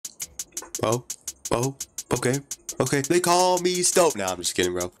Oh, oh, okay, okay. They call me Stove. Nah, I'm just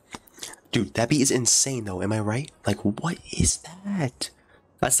kidding, bro. Dude, that beat is insane, though. Am I right? Like, what is that?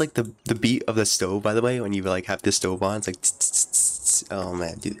 That's like the beat of the stove, by the way. When you like have the stove on, it's like. Tss, tss, tss, tss. Oh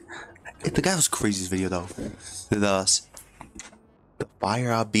man, dude. The guy was crazy. This video though. The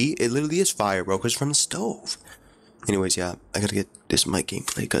fire beat. It literally is fire, bro. Cause it's from the stove. Anyways, yeah, I gotta get this mic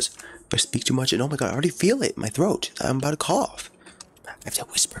gameplay because if I speak too much, and oh my god, I already feel it in my throat. I'm about to cough. I have to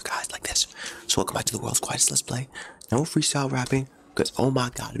whisper, guys, like this. So welcome back to the world's quietest let's play. No freestyle rapping, because oh my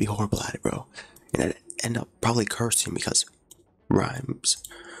god, I'd be horrible at it, bro. And I'd end up probably cursing because rhymes.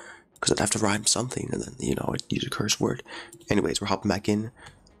 Because I'd have to rhyme something, and then, you know, I'd use a curse word. Anyways, we're hopping back in.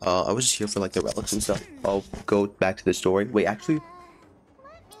 I was just here for, like, the relics and stuff. I'll go back to the story. Wait, actually,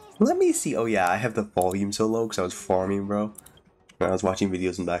 let me see. Oh, yeah, I have the volume so low because I was farming, bro. And I was watching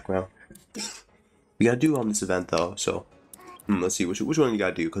videos in the background. We gotta do this event, though, so... let's see, which one you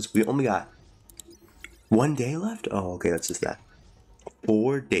gotta do? Because we only got 1 day left? Oh, okay, that's just that.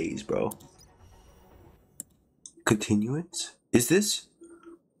 4 days, bro. Continuance? Is this...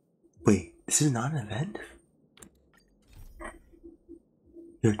 Wait, this is not an event?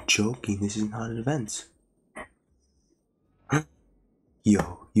 You're joking, this is not an event. Huh?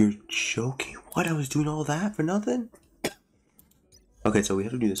 Yo, you're joking. What, I was doing all that for nothing? Okay, so we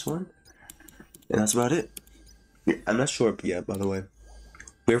have to do this one. And that's about it. I'm not sure yet, by the way.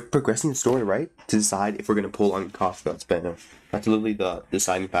 We're progressing the story, right? To decide if we're going to pull on Kafka's banner. That's literally the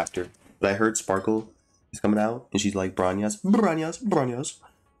deciding factor. But I heard Sparkle is coming out, and she's like, Branyas, Branyas, Branyas.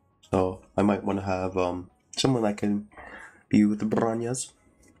 So, I might want to have someone that can be with the Branyas.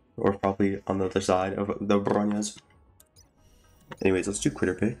 Or probably on the other side of the Branyas. Anyways, let's do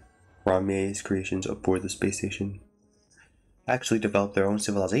Critter Pit. Ranmei's creations aboard the space station actually developed their own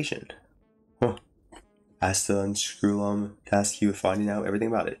civilization. Huh. Asta and Screwlum task you with finding out everything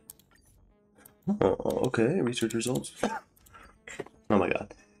about it. Oh, okay, research results. Oh my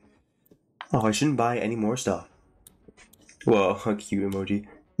god. Oh, I shouldn't buy any more stuff. Whoa, a cute emoji.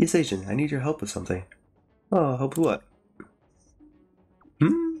 Yes, Asian, I need your help with something. Oh, help with what?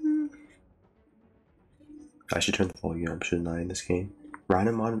 I should turn the volume up, shouldn't I, in this game?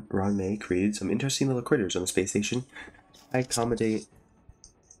 Ranmei created some interesting little critters on the space station. I accommodate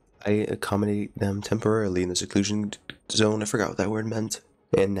them temporarily in the seclusion zone. I forgot what that word meant.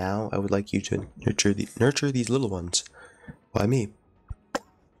 And now I would like you to nurture these little ones. Why me?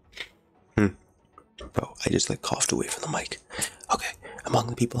 Bro, I just like coughed away from the mic. Okay, among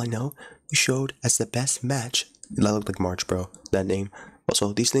the people I know, we showed as the best match. That looked like March, bro. That name.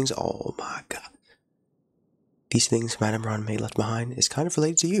 Also, these things, oh my god. These things Madame Ranmei left behind is kind of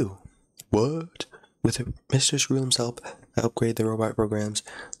related to you. What? With Mr. Screwlum's help, I upgrade the robot programs.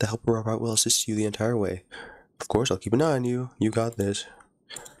 The helper robot will assist you the entire way. Of course, I'll keep an eye on you. You got this.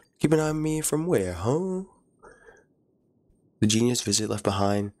 Keep an eye on me from where, huh? The genius visit left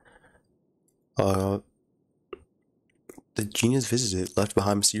behind. The genius visit left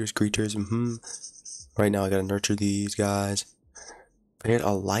behind mysterious creatures. Right now, I gotta nurture these guys. Create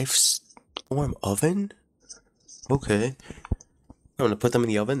a life form oven? Okay. I'm gonna put them in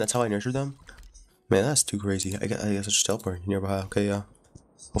the oven. That's how I nurture them. Man, that's too crazy. I guess I should teleport nearby. Okay, yeah.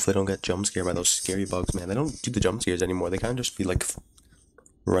 Hopefully I don't get jump scared by those scary bugs, man. They don't do the jump scares anymore. They kind of just be like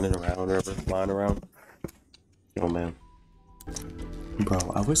running around or whatever, flying around. Oh man. Bro,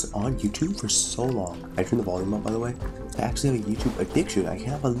 I was on YouTube for so long. I turned the volume up, by the way. I actually have a YouTube addiction. I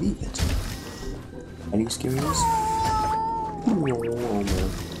cannot believe it. Any scariness? Oh man.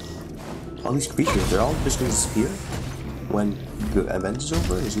 All these creatures, they're all just gonna disappear when the event is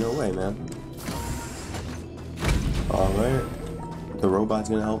over? There's no way, man. Alright. The robot's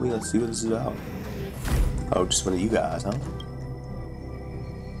gonna help me. Let's see what this is about. Oh, just one of you guys, huh?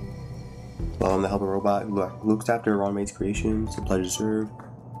 Well, I'm the helper robot who looks after Ranmei's creation. It's a pleasure to serve.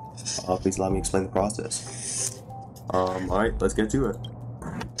 Please allow me to explain the process. Alright, let's get to it.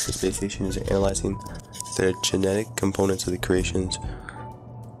 The space station is analyzing the genetic components of the creations.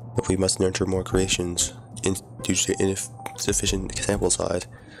 If we must nurture more creations due to insufficient sample size.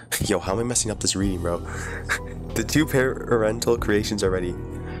 Yo, how am I messing up this reading, bro? The 2 parental creations are ready.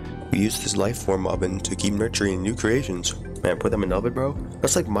 We use this life form oven to keep nurturing new creations. Man, put them in the oven, bro?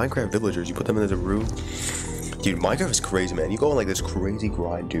 That's like Minecraft villagers. You put them in the room. Dude, Minecraft is crazy, man. You go on like this crazy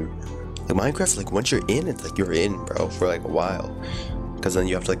grind, dude. Like Minecraft, like once you're in, it's like you're in, bro, for like a while. Because then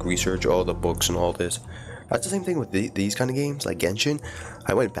you have to like research all the books and all this. That's the same thing with these kind of games, like Genshin.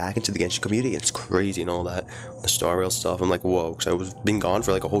 I went back into the Genshin community, and it's crazy and all that. The Star Rail stuff, I'm like, whoa, because I was been gone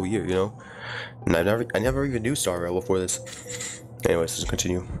for like a whole year, you know? And I never even knew Star Rail before this. Anyways, let's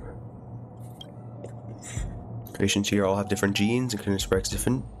continue. Creations here all have different genes and can express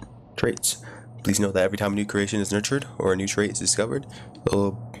different traits. Please note that every time a new creation is nurtured or a new trait is discovered, it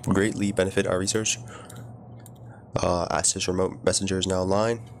will greatly benefit our research. Access remote messenger is now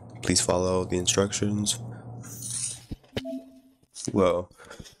online. Please follow the instructions. Whoa.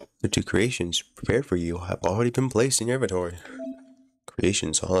 The 2 creations prepared for you have already been placed in your inventory.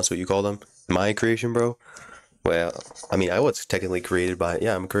 Creations, oh, that's what you call them? My creation, bro? Well, I mean, I was technically created by,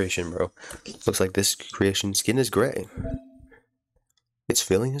 yeah, I'm a creation, bro. Looks like this creation skin is gray. Its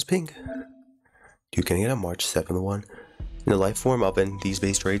filling is pink. You can get a March 7th one. In the life form oven, these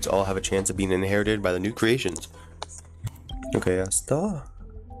base traits all have a chance of being inherited by the new creations. Okay, Asta.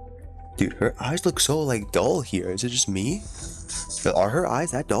 Dude, her eyes look so, like, dull here. Is it just me? Are her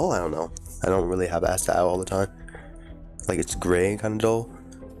eyes that dull? I don't know. I don't really have Asta out all the time. Like, it's gray and kind of dull.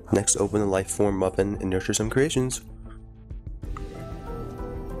 Next, open the life form muffin and nurture some creations.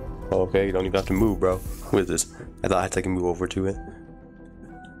 Okay, you don't even have to move, bro. What is this? I thought I had to move over to it.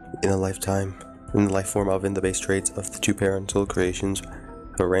 In the life form oven, the base traits of the 2 parental creations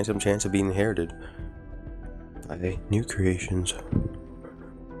have a random chance of being inherited by new creations.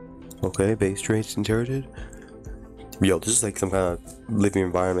 Okay, base traits inherited. Yo, this is like some kind of living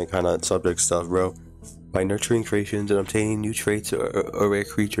environment kind of subject stuff, bro. By nurturing creations and obtaining new traits or rare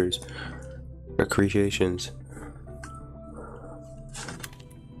creatures or creations.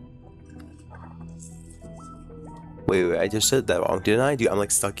 Wait, I just said that wrong, didn't I? Dude, I'm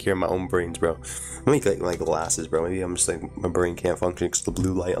like stuck here in my own brains, bro. Let me get my glasses, bro. Maybe I'm just like, my brain can't function because of the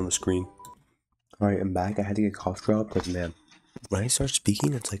blue light on the screen. Alright, I'm back. I had to get a cough drop because, man, when I start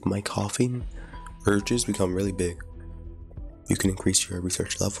speaking, it's like my coughing urges become really big. You can increase your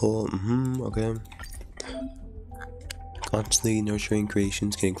research level. Okay. Constantly nurturing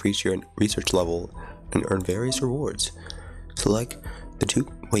creations can increase your research level and earn various rewards. Select the 2.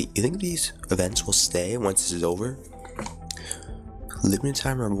 Wait, you think these events will stay once this is over? Limited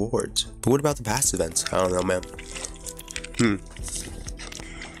time rewards. But what about the past events? I don't know, man.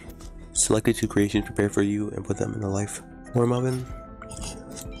 Select the 2 creations prepared for you and put them in the life form oven.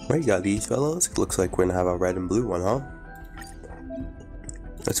 Right, you got these fellows. It looks like we're gonna have a red and blue one, huh?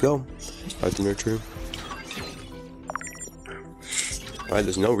 Let's go. Start the nurture. Alright,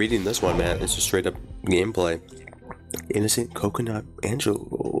 there's no reading this one, man. It's just straight up gameplay. Innocent coconut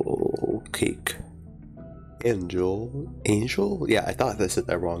angel cake. Angel? Yeah, I thought I said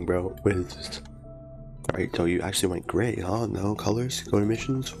that wrong, bro. What is this? Alright, so you actually went gray, huh? No colors? Go to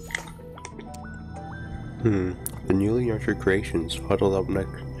missions? The newly nurtured creations huddled up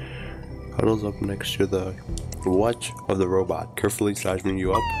next to the watch of the robot, carefully sizing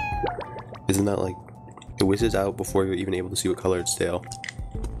you up. Isn't that like it whizzes out before you're even able to see what color it's tail?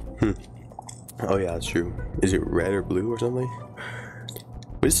 Oh yeah, that's true. Is it red or blue or something?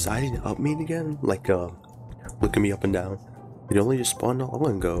 What does sizing up mean again? Like looking me up and down. It only just spawned not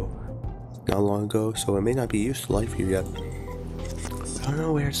long ago, so it may not be used to life here yet. I don't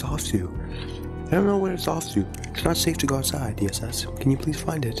know where it's off to. It's not safe to go outside, DSS. Can you please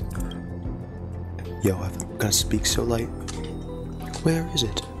find it? Yo, I've gotta speak so light. Where is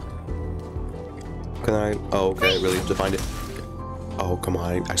it? Can I? Oh, okay, I really have to find it. Oh, come on,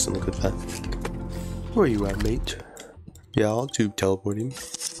 I accidentally clicked that. Where are you at, mate? Yeah, I'll do teleporting.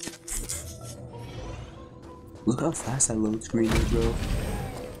 Look how fast that load screen is, bro.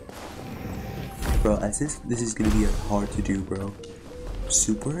 Bro, this is gonna be hard to do, bro.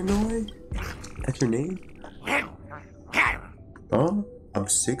 Super annoying? That's your name? Oh, I'm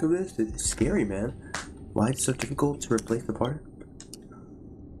sick of this. It's scary, man. Why is it so difficult to replace the part?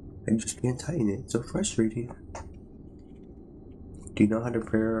 I just can't tighten it. It's so frustrating. Do you know how to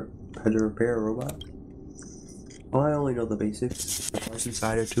repair a robot? Well, I only know the basics. The parts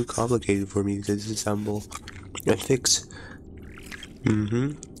inside are too complicated for me to disassemble and fix.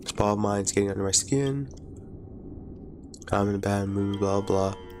 This ball of mine's getting under my skin. I'm in a bad mood, blah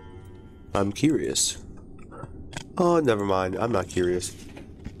blah. I'm curious. Oh, never mind. I'm not curious.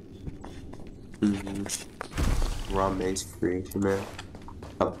 Ron May's creation, man.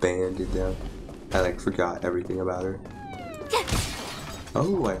 Abandoned them. I like forgot everything about her.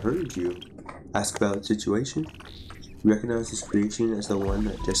 Oh, I heard you. Ask about the situation. You recognize this creation as the one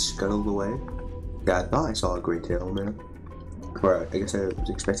that just scuttled away? Yeah, I thought I saw a gray tail, man. Or I guess I was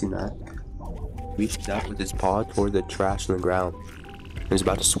expecting that. Reached out with his paw toward the trash on the ground. And is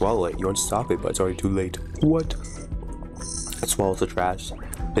about to swallow it. You want to stop it, but it's already too late. What? It swallows the trash,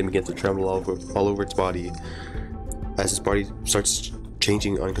 then begins to tremble all over its body as its body starts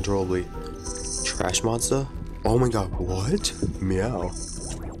changing uncontrollably. Trash monster? Oh my god, what? Meow.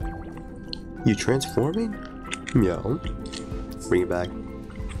 You transforming? Meow. Bring it back.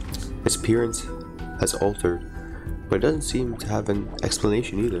 Its appearance has altered, but it doesn't seem to have an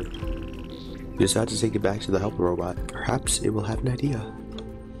explanation either. You decide to take it back to the helper robot. Perhaps it will have an idea.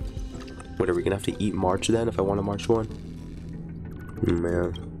 What, are we gonna have to eat March then if I want to March one?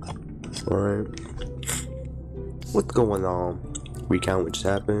 Man. Alright. What's going on? Recount what just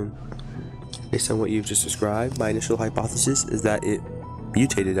happened. Based on what you've just described, my initial hypothesis is that it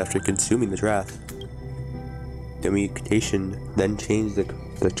mutated after consuming the draft. The mutation then changed the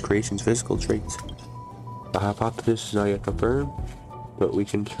creation's physical traits. The hypothesis is not yet confirmed, but we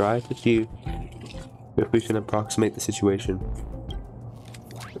can try to see if we can approximate the situation.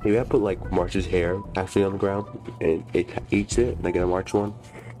 Maybe I put like March's hair actually on the ground and it eats it and I get a March one.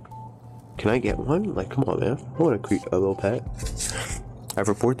 Can I get one? Like, come on, man. I want to create a little pet. I've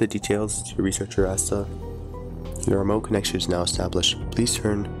reported the details to researcher Asta. Your remote connection is now established. Please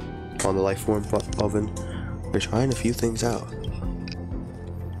turn on the life form oven. We're trying a few things out.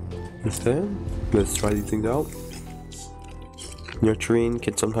 Instead, let's try these things out. Nurturing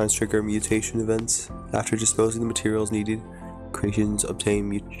can sometimes trigger mutation events. After disposing the materials needed, creations obtain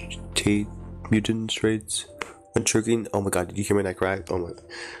mutant traits. When triggering, oh my god, did you hear my neck crack? Oh my.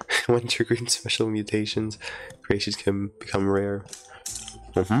 When triggering special mutations, creations can become rare.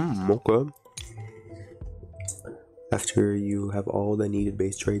 Okay. After you have all the needed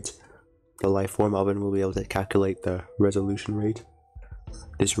base traits, the lifeform oven will be able to calculate the resolution rate.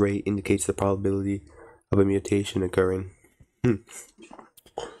 This rate indicates the probability of a mutation occurring.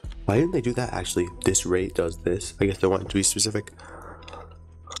 Why didn't they do that actually? This rate does this. I guess they want it to be specific.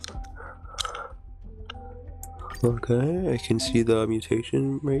 Okay, I can see the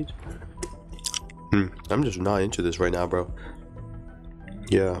mutation rate. I'm just not into this right now, bro.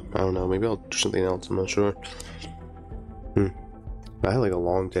 Yeah, I don't know. Maybe I'll do something else. I'm not sure. I had like a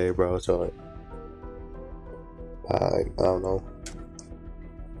long day, bro, so I don't know.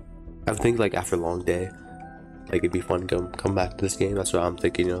 I think like after a long day, like it'd be fun to come back to this game. That's what I'm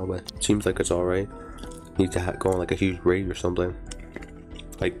thinking, you know. But it seems like it's alright. Need to go on like a huge raid or something.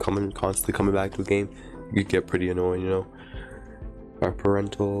 Like constantly coming back to a game, you get pretty annoying, you know. Our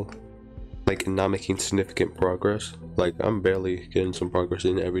parental, like not making significant progress. Like I'm barely getting some progress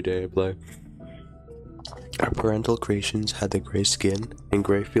in every day I play. Our parental creations had the gray skin and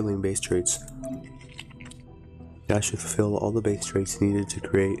gray feeling base traits. That should fulfill all the base traits needed to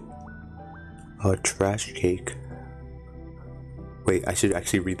create a trash cake. Wait, I should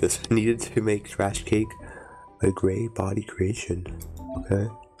actually read this. Needed to make trash cake a gray body creation. Okay.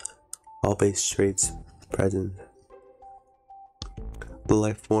 All base traits present. The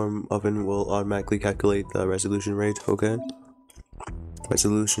lifeform oven will automatically calculate the resolution rate. Okay.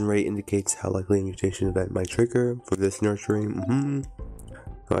 Resolution rate indicates how likely a mutation event might trigger for this nurturing.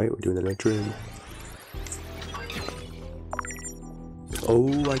 Alright, we're doing the nurturing.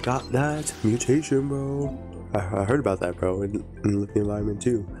 Oh, I got that mutation, bro. I heard about that, bro, in the living environment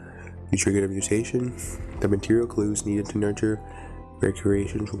too. You triggered a mutation. The material clues needed to nurture rare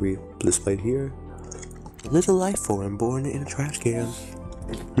creations will be displayed here. A little life form born in a trash can.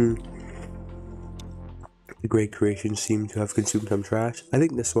 The great creations seem to have consumed some trash. I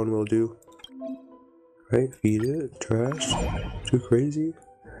think this one will do. Right, feed it. Trash. Too crazy.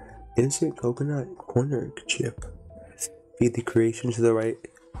 Innocent coconut corner chip. Feed the creation to the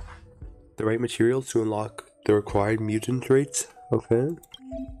right materials to unlock the required mutant traits. Okay.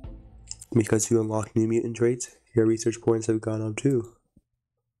 Because you unlock new mutant traits, your research points have gone up too.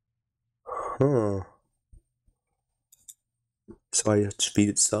 Huh. So I have to feed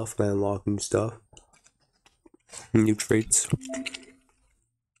it stuff and I unlock new stuff. New traits.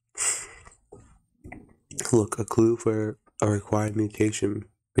 Look, a clue for a required mutation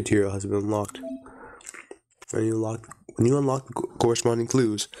material has been unlocked. When you unlock the corresponding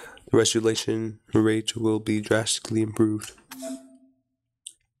clues, the resolution rate will be drastically improved.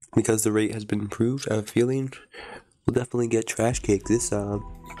 Because the rate has been improved, I have a feeling we'll definitely get trash cake this time.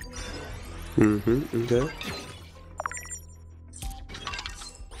 Okay.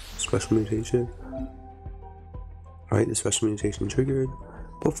 Special mutation. Alright, the special mutation triggered.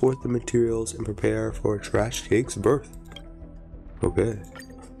 Put forth the materials and prepare for trash cake's birth. Okay.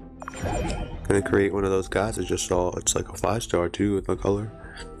 Gonna create one of those guys I just saw. It's like a 5-star too with the color.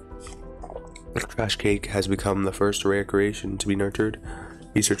 Trash cake has become the first rare creation to be nurtured.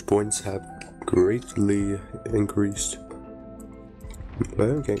 Research points have greatly increased.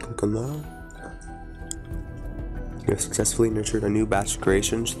 Okay, can't click on that. You have successfully nurtured a new batch of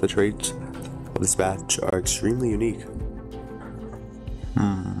creations. The traits of this batch are extremely unique.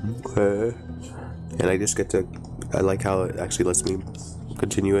 Okay. And I just get to, I like how it actually lets me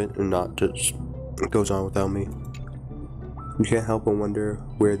continue it and not just goes on without me. You can't help but wonder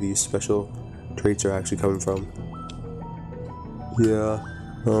where these special traits are actually coming from. Yeah,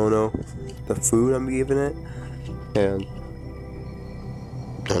 I don't know. The food I'm giving it, and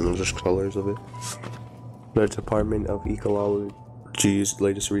I don't know, just colors of it. The Department of Ecology's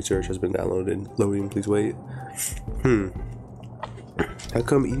latest research has been downloaded. Loading, please wait. How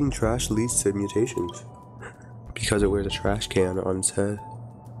come eating trash leads to mutations? Because it wears a trash can on its head.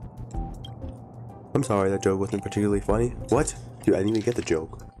 I'm sorry, that joke wasn't particularly funny. What? Dude, I didn't even get the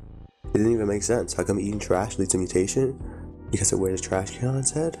joke. It didn't even make sense. How come eating trash leads to mutation? Because it wears a trash can on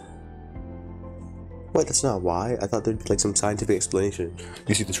its head? What? That's not why. I thought there'd be like some scientific explanation.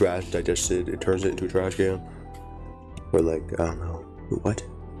 You see the trash digested, it turns it into a trash can. Or like, I don't know. What?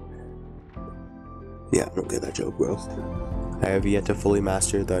 Yeah, I don't get that joke, bro. I have yet to fully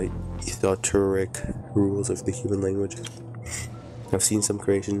master the esoteric rules of the human language. I've seen some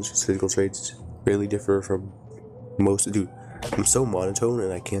creations whose physical traits really differ from most. Dude, I'm so monotone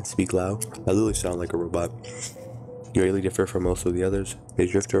and I can't speak loud. I literally sound like a robot. You really differ from most of the others. They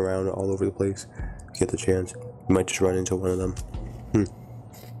drift around all over the place. If you get the chance, you might just run into one of them.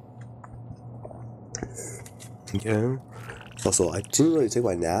 Yeah. Also, I didn't really take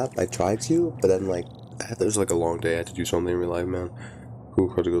my nap. I tried to, but then like it was like a long day. I had to do something in real life, man. Who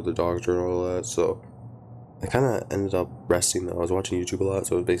had to go to the doctor and all that. So I kind of ended up resting though. I was watching YouTube a lot,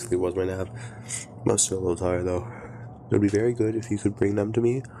 so it basically was my nap. I was still a little tired though. It would be very good if you could bring them to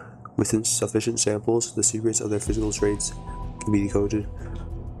me. Within sufficient samples, the secrets of their physical traits can be decoded.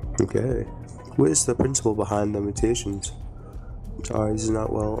 Okay. What is the principle behind the mutations? Sorry, this is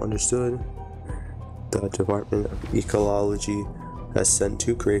not well understood. The Department of Ecology has sent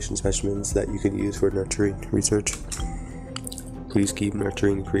 2 creation specimens that you can use for nurturing research. Please keep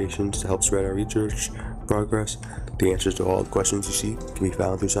nurturing creations to help spread our research progress. The answers to all the questions you seek can be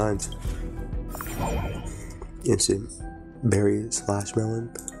found through science. Instant berry /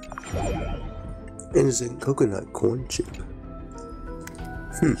 melon. Instant coconut corn chip.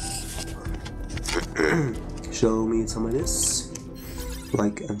 Show me some of this.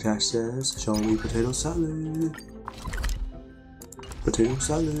 Like Amtash says, show me potato salad. Potato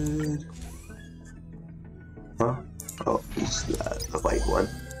salad. Huh? Oh, it's the white one.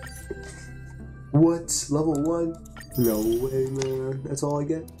 What? Level 1? No way, man. That's all I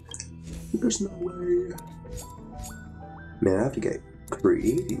get? There's no way. Man, I have to get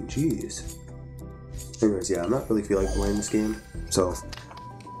creating, jeez. Anyways, yeah, I'm not really feeling like playing this game, so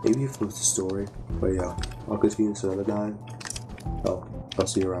maybe if it was the story. But yeah, I'll continue this another time. I'll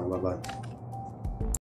see you around. Bye bye.